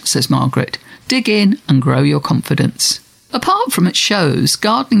not, says Margaret. Dig in and grow your confidence. Apart from its shows,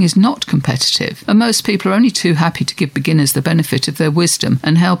 gardening is not competitive, and most people are only too happy to give beginners the benefit of their wisdom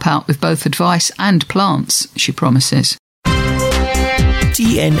and help out with both advice and plants, she promises.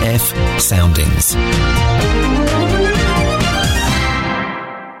 DNF Soundings.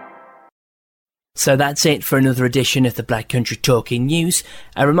 So that's it for another edition of the Black Country Talking News.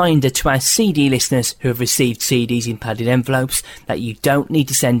 A reminder to our CD listeners who have received CDs in padded envelopes that you don't need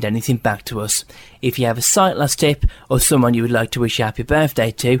to send anything back to us. If you have a sight loss tip or someone you would like to wish a happy birthday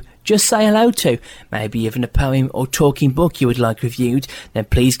to, just say hello to, maybe even a poem or talking book you would like reviewed, then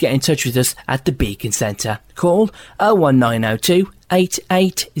please get in touch with us at the Beacon Centre. Call 01902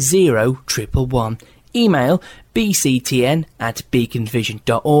 880 111. Email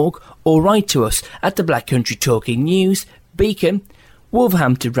bctn@beaconvision.org or write to us at the Black Country Talking News, Beacon,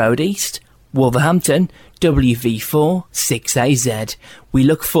 Wolverhampton Road East, Wolverhampton, WV4 6AZ. We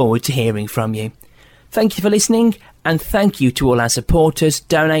look forward to hearing from you. Thank you for listening, and thank you to all our supporters,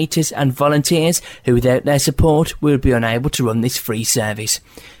 donators and volunteers who without their support we would be unable to run this free service.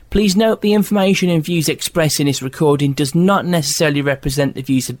 Please note the information and views expressed in this recording does not necessarily represent the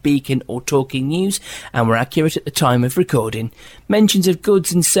views of Beacon or Talking News and were accurate at the time of recording. Mentions of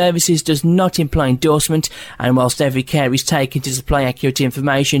goods and services does not imply endorsement, and whilst every care is taken to supply accurate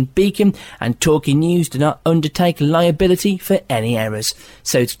information, Beacon and Talking News do not undertake liability for any errors.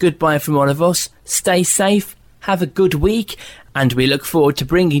 So it's goodbye from all of us. Stay safe, have a good week, and we look forward to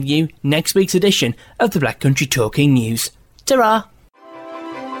bringing you next week's edition of the Black Country Talking News. Ta-ra!